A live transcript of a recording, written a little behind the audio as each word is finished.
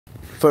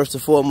First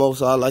and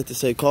foremost, I'd like to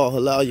say, call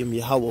Halayim,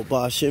 Yahweh,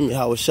 Ba'ashem,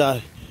 Yahweh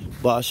Shai,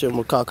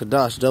 Ba'ashem,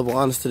 Makakadash. Double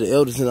honors to the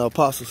elders and the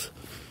apostles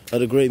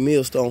of the great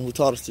millstone who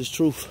taught us this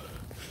truth.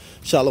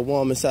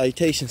 Shalom and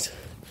salutations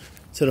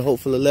to the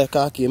hopeful elect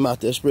Akim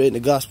out there spreading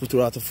the gospel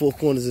throughout the four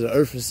corners of the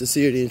earth in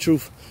sincerity and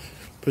truth,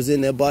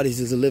 presenting their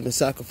bodies as a living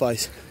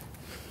sacrifice,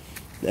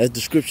 as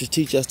the scriptures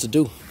teach us to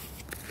do.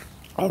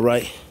 All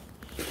right.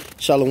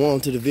 Shalom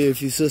to the very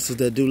few sisters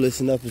that do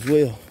listen up as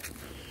well.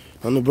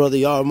 I'm the brother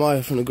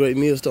Yarmaya from the Great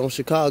Millstone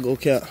Chicago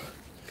camp.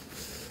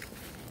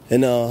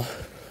 And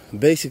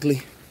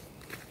basically,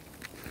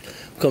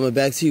 coming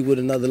back to you with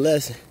another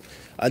lesson.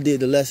 I did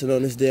the lesson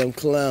on this damn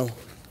clown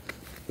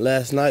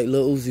last night,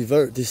 Lil Uzi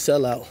Vert, this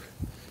sellout.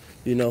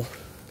 You know,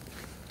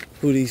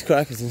 who these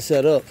crackers and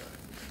set up.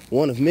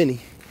 One of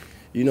many.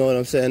 You know what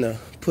I'm saying?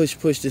 Push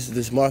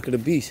this mark of the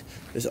beast,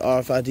 this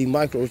RFID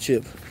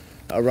microchip.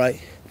 All right?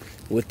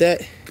 With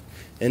that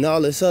and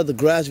all this other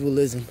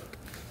gradualism,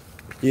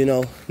 you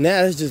know,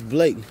 now it's just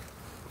blatant.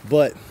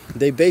 But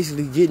they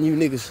basically getting you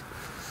niggas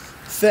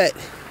fat,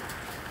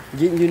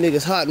 getting you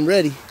niggas hot and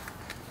ready,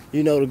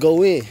 you know, to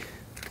go in.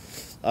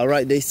 All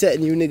right, they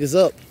setting you niggas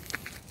up.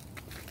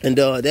 And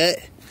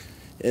that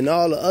and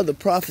all the other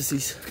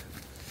prophecies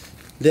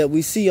that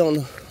we see on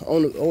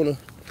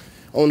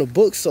the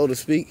book, so to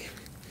speak,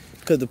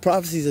 because the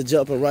prophecies are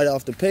jumping right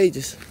off the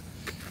pages.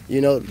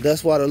 You know,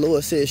 that's why the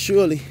Lord said,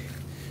 surely,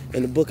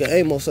 in the book of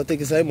Amos, I think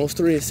it's Amos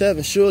 3 and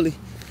 7, surely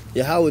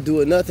Yahweh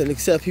doeth nothing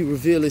except he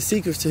reveal his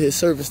secrets to his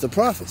servants, the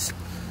prophets.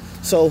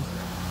 So,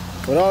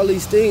 with all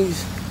these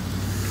things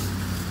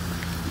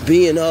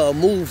being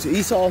moved,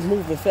 Esau's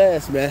moving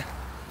fast, man.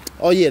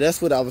 Oh yeah,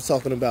 that's what I was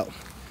talking about.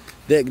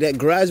 That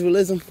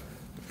gradualism,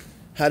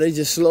 how they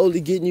just slowly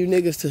getting you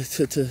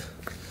niggas to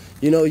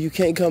you know, you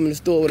can't come in the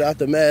store without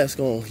the mask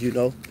on, you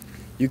know.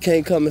 You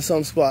can't come in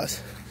some spots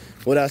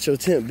without your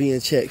temp being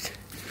checked.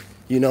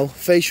 You know,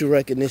 facial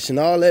recognition,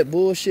 all that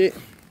bullshit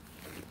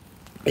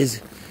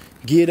is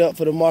geared up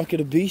for the mark of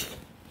the beast.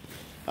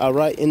 All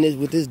right, and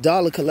with this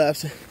dollar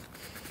collapsing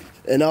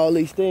and all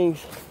these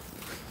things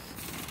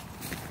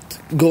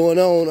going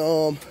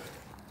on,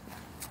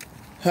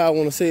 how I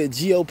want to say it,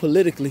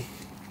 geopolitically,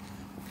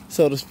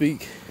 so to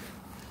speak,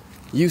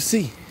 you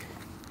see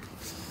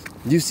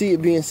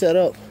it being set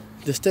up.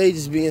 The stage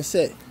is being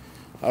set.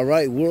 All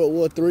right, World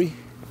War III,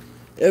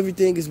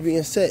 everything is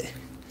being set.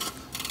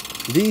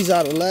 These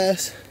are the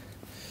last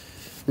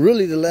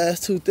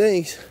two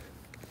things,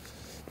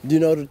 you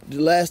know,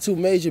 the last two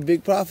major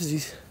big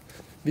prophecies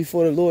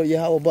before the Lord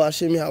Yahweh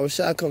Ba'ashem Yahweh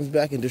Shai comes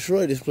back and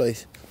destroy this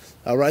place.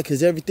 All right,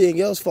 because everything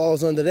else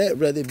falls under that,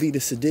 whether it be the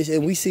sedition,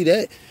 and we see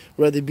that,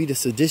 whether it be the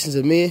seditions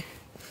of men,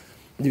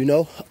 you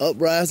know,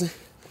 uprising.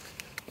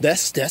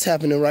 That's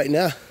happening right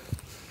now.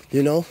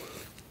 You know,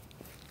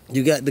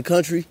 you got the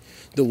country,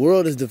 the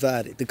world is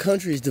divided, the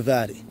country is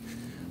divided.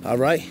 All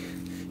right.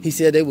 He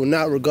said they will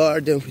not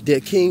regard their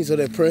kings or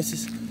their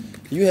princes.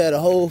 You had a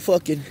whole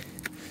fucking,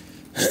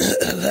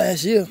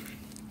 last year,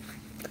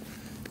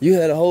 you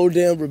had a whole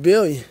damn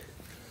rebellion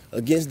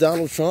against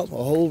Donald Trump,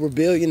 a whole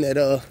rebellion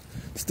that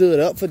stood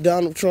up for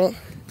Donald Trump,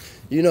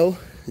 you know,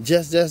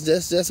 just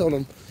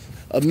on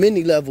a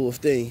mini level of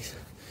things,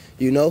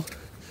 you know.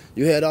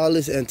 You had all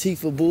this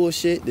Antifa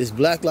bullshit, this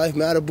Black Lives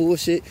Matter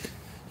bullshit,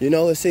 you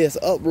know. It says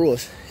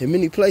uproars in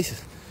many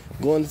places.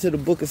 Going into the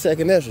book of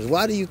 2nd Ezra.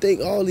 Why do you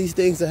think all these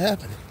things are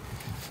happening?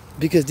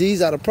 Because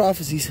these are the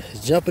prophecies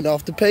jumping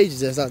off the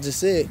pages, as I just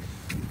said.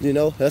 You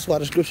know, that's why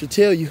the scripture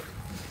tell you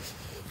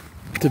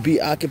to be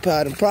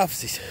occupied in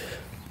prophecies.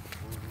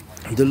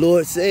 The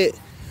Lord said,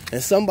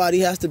 and somebody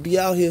has to be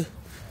out here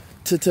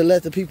to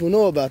let the people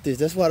know about this.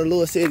 That's why the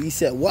Lord said he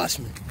set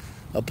watchmen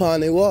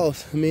upon their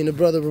walls. I mean, the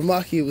brother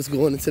Ramaki was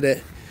going into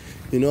that,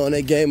 you know, on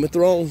that Game of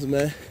Thrones,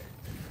 man.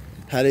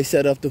 How they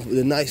set up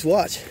the Night's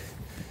Watch.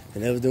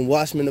 And there was them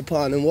watchmen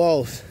upon them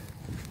walls.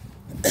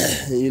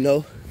 You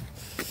know.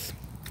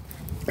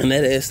 And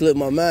that had slipped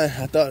my mind.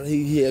 I thought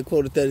he had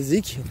quoted that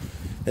Ezekiel.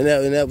 And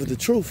that was the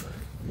truth.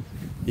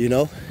 You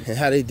know. And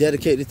how they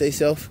dedicated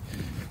themselves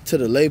to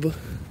the labor.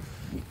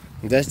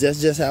 That's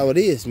just how it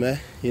is, man.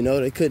 You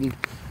know, they couldn't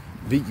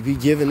be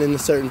given into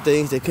certain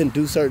things. They couldn't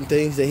do certain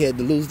things. They had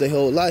to lose their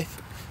whole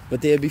life.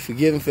 But they'd be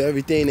forgiven for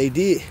everything they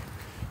did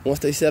once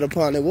they set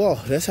upon their wall.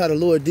 That's how the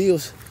Lord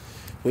deals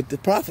with the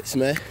prophets,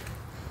 man.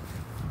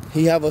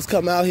 He have us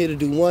come out here to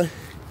do one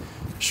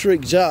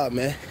strict job,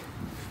 man.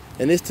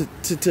 And it's to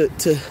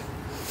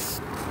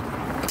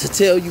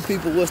tell you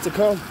people what's to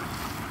come.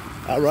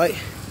 All right?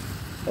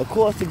 Of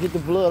course, to get the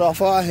blood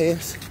off our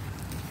hands.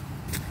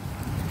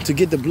 To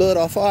get the blood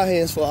off our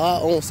hands for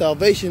our own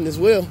salvation as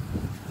well.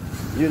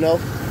 You know?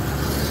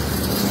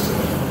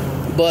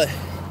 But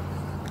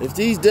if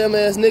these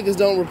dumbass niggas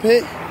don't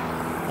repent,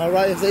 all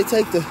right, if they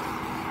take the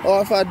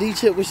RFID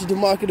chip, which is the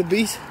mark of the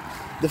beast,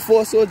 the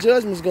force or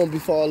judgment is going to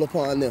fall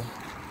upon them.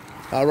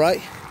 All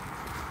right?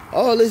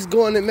 All this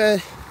going in, man.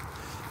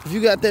 If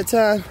you got that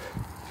time,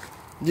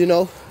 you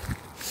know,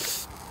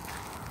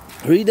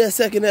 read that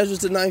 2nd Ezra,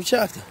 the 9th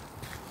chapter.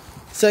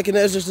 2nd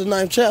Ezra, the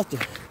 9th chapter.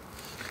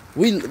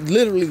 We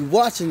literally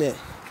watching that.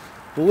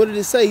 But what did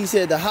it say? He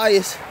said the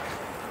highest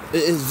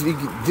is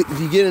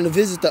beginning to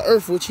visit the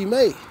earth which he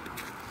made.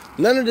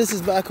 None of this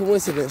is by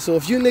coincidence. So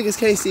if you niggas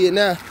can't see it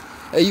now,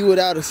 and you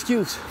without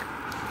excuse,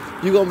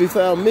 you're going to be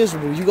found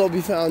miserable. You're going to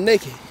be found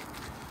naked.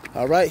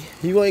 All right?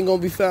 You ain't going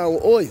to be found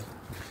with oil.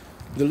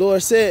 The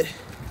Lord said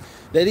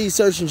that he's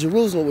searching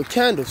Jerusalem with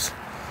candles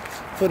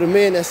for the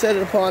men that set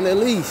it upon their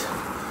leaves.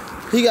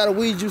 He got to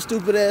weed you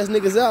stupid ass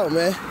niggas out,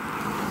 man.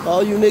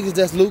 All you niggas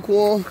that's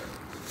lukewarm,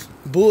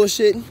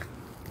 bullshitting,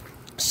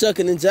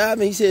 shucking and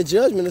jiving. He said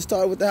judgment will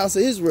start with the house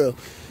of Israel.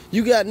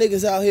 You got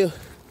niggas out here.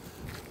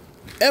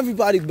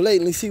 Everybody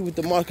blatantly see what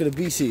the mark of the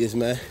beast is,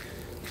 man.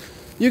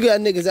 You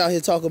got niggas out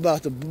here talking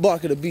about the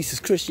mark of the beast is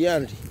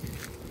Christianity.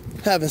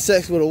 Having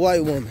sex with a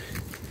white woman.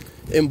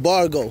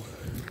 Embargo.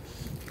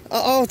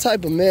 All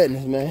type of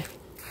madness, man.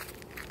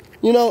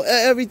 You know,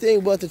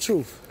 everything but the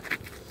truth.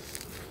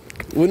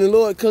 When the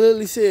Lord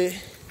clearly said,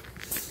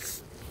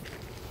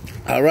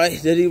 all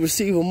right, that he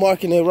received a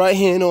mark in their right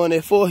hand or on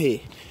their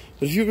forehead.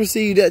 But if you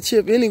receive that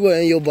chip anywhere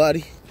in your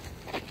body,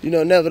 you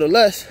know,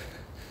 nevertheless,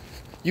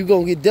 you're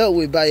going to get dealt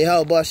with by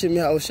Yahweh Shem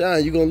Yahweh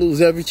Shine. You're going to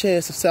lose every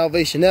chance of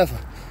salvation ever.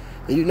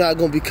 And you're not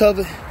going to be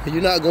covered, and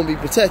you're not going to be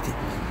protected.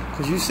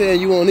 Because you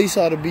saying you want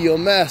Esau to be your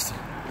master.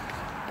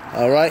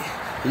 All right?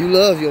 You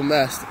love your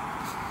master.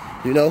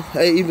 You know,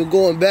 hey, even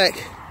going back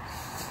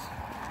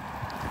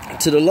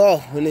to the law,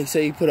 when they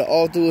say he put an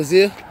awl through his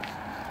ear,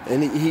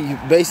 and he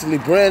basically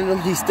branded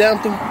him, he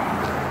stamped him,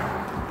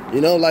 you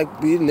know, like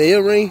in the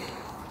earring.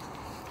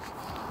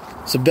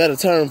 It's a better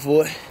term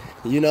for it,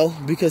 you know,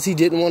 because he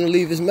didn't want to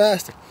leave his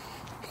master,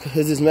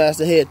 because his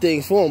master had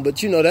things for him.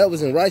 But you know, that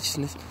was in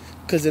righteousness,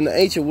 because in the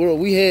ancient world,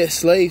 we had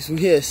slaves,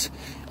 we had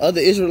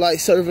other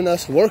Israelites serving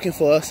us, working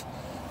for us,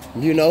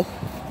 you know,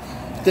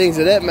 things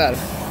of that matter.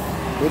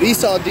 What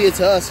Esau did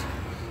to us,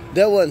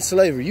 that wasn't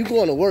slavery. You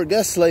going to work,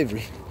 that's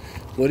slavery.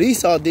 What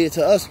Esau did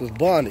to us was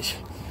bondage.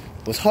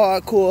 Was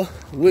hardcore,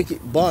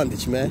 wicked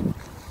bondage, man.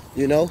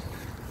 You know?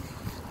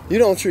 You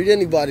don't treat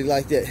anybody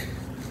like that.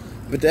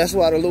 But that's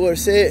why the Lord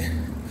said,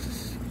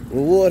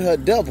 reward her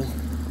double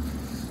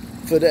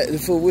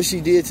for what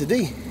she did to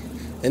thee.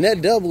 And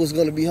that double is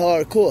going to be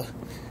hardcore.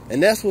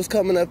 And that's what's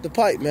coming up the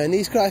pipe, man.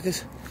 These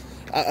crackers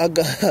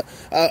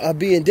are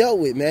being dealt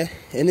with, man.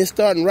 And it's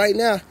starting right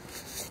now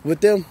with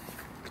them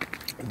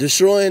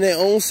destroying their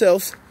own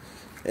selves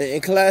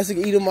in classic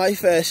Edomite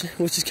fashion,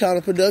 which is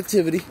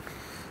counterproductivity.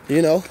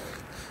 You know,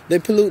 they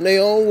pollute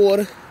their own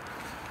water.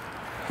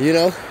 You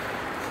know,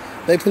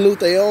 they pollute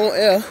their own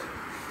air.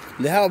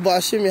 The Yahweh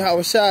Shem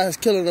Yahweh Shai is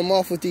killing them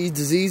off with these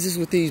diseases,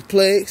 with these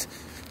plagues,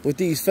 with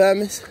these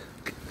famines.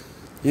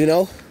 You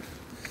know,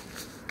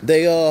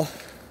 they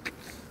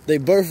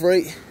birth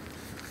rate,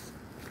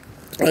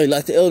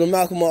 like the Elder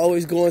Malcolm are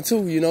always going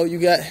to. You know, you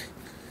got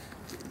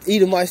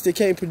Edomites that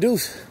can't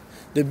produce.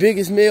 The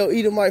biggest male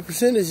Edomite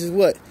percentage is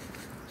what?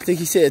 I think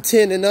he said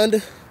 10 and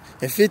under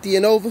and 50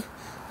 and over.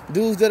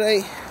 Dudes that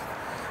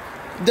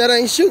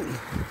ain't shooting,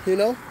 you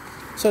know?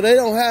 So they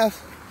don't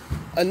have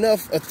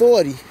enough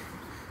authority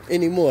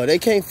anymore. They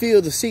can't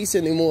fill the seats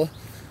anymore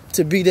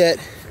to be that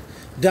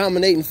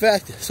dominating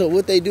factor. So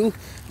what they do,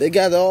 they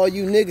gather all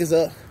you niggas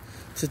up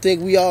to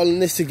think we all in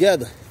this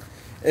together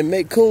and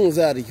make coons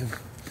out of you.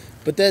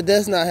 But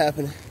that's not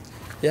happening.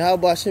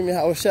 Yahweh Shem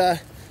Yahweh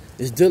Shai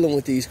is dealing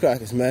with these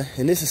crackers, man.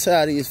 And this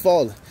society is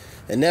falling.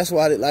 And that's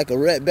why, like a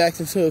rat backed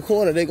into a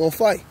corner, they're going to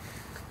fight.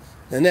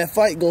 And that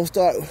fight going to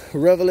start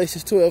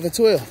Revelations 12 and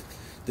 12.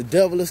 The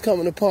devil is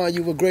coming upon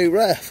you with great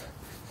wrath.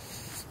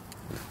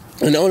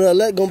 And the only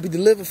elect going to be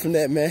delivered from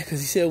that, man. Because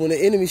he said when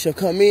the enemy shall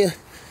come in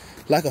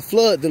like a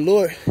flood, the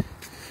Lord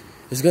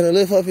is going to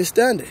lift up his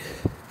standard.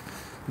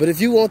 But if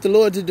you want the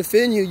Lord to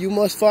defend you, you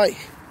must fight.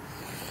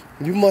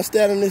 You must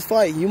stand in this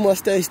fight. You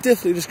must stay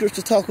stiffly. The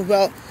scripture talk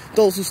about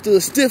those who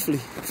stood stiffly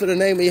for the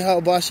name of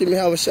Yahweh Shem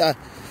Yahweh Shai.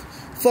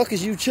 Fuck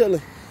is you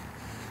chilling?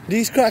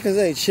 These crackers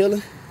ain't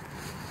chilling.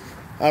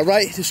 All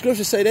right? The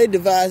scriptures say they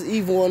devise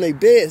evil on their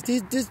beds.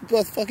 This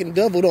motherfucking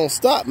devil don't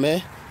stop,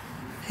 man.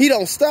 He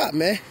don't stop,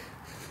 man.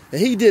 And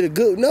he did a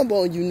good number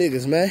on you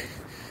niggas, man.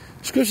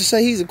 Scripture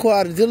say he's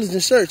acquired a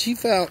diligent search. He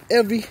found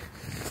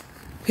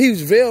he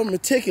was very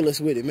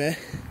meticulous with it, man.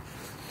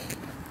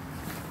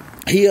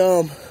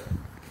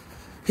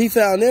 He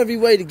found every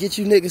way to get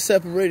you niggas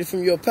separated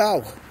from your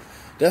power.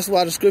 That's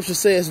why the scripture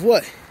says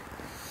what?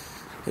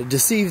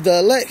 Deceive the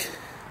elect.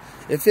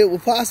 If it were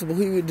possible,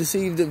 he would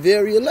deceive the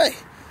very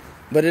elect.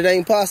 But it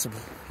ain't possible.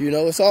 You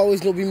know, it's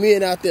always going to be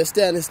men out there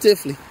standing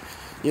stiffly,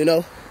 you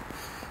know.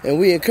 And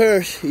we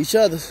encourage each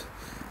other.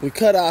 We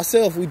cut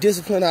ourselves. We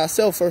discipline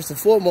ourselves first and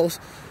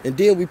foremost. And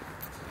then we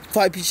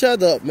pipe each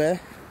other up, man.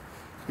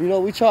 You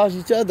know, we charge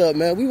each other up,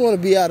 man. We want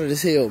to be out of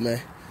this hell,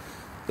 man.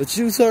 But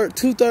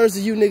two-thirds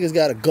of you niggas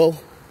got to go.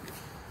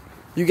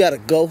 You got to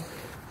go.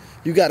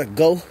 You got to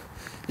go.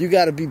 You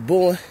got to be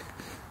born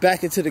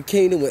back into the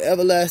kingdom with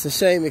everlasting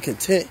shame and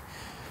content.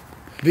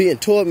 Being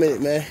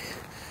tormented, man.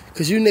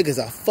 Because you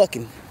niggas are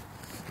fucking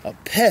a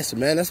pest,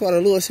 man. That's why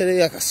the Lord said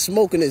they like a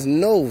smoke in his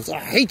nose. I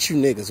hate you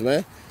niggas,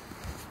 man.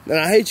 And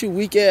I hate you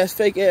weak-ass,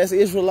 fake-ass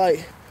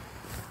Israelite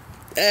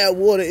add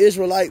water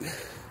Israelite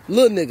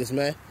little niggas,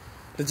 man,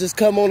 that just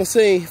come on the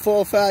scene 4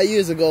 or 5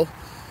 years ago,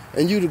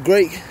 and you the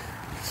great,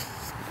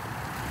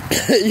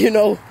 you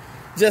know,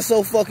 just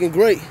so fucking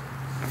great.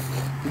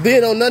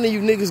 Then on none of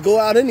you niggas go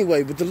out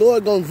anyway, but the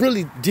Lord gonna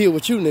really deal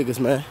with you niggas,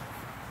 man.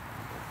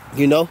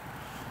 You know?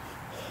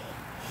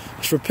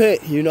 Just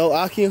repent, you know,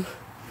 Akim,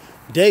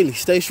 daily.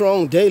 Stay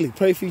strong daily.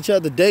 Pray for each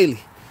other daily.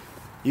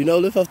 You know,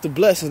 lift up the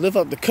blessings, lift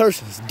up the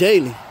curses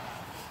daily.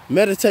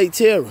 Meditate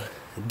terror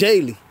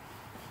daily.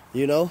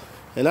 You know?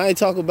 And I ain't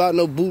talking about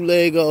no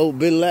bootleg or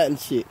Bin Laden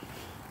shit.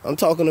 I'm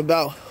talking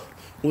about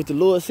what the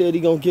Lord said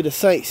he gonna get the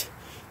saints.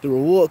 The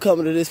reward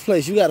coming to this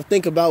place. You gotta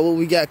think about what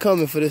we got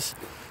coming for this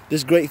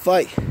great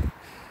fight.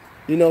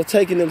 You know,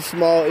 taking them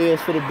small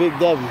L's for the big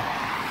W.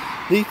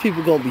 These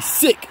people gonna be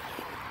sick.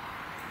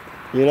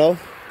 You know?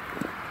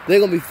 They're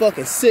gonna be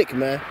fucking sick,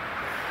 man.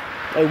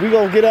 Hey, we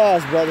gonna get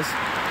ours, brothers.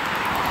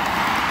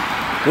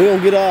 We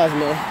gonna get ours,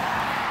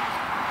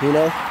 man. You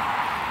know?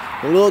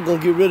 The Lord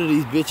gonna get rid of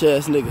these bitch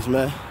ass niggas,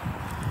 man.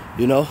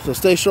 You know? So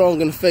stay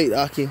strong in the faith,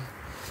 Akim.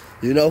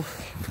 You know?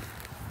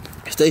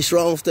 Stay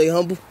strong, stay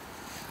humble.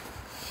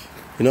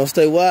 You know,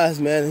 stay wise,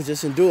 man, and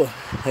just endure.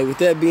 Hey, with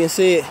that being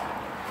said,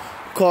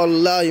 call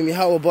Allah,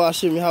 Yahweh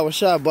Bashim, Yahweh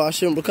Shah,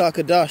 Bashim,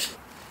 Bakakadash.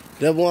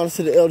 Devil honor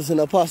to the elders and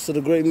apostles of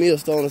the great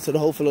millstone and to the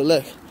hopeful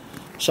elect.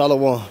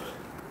 Shalom.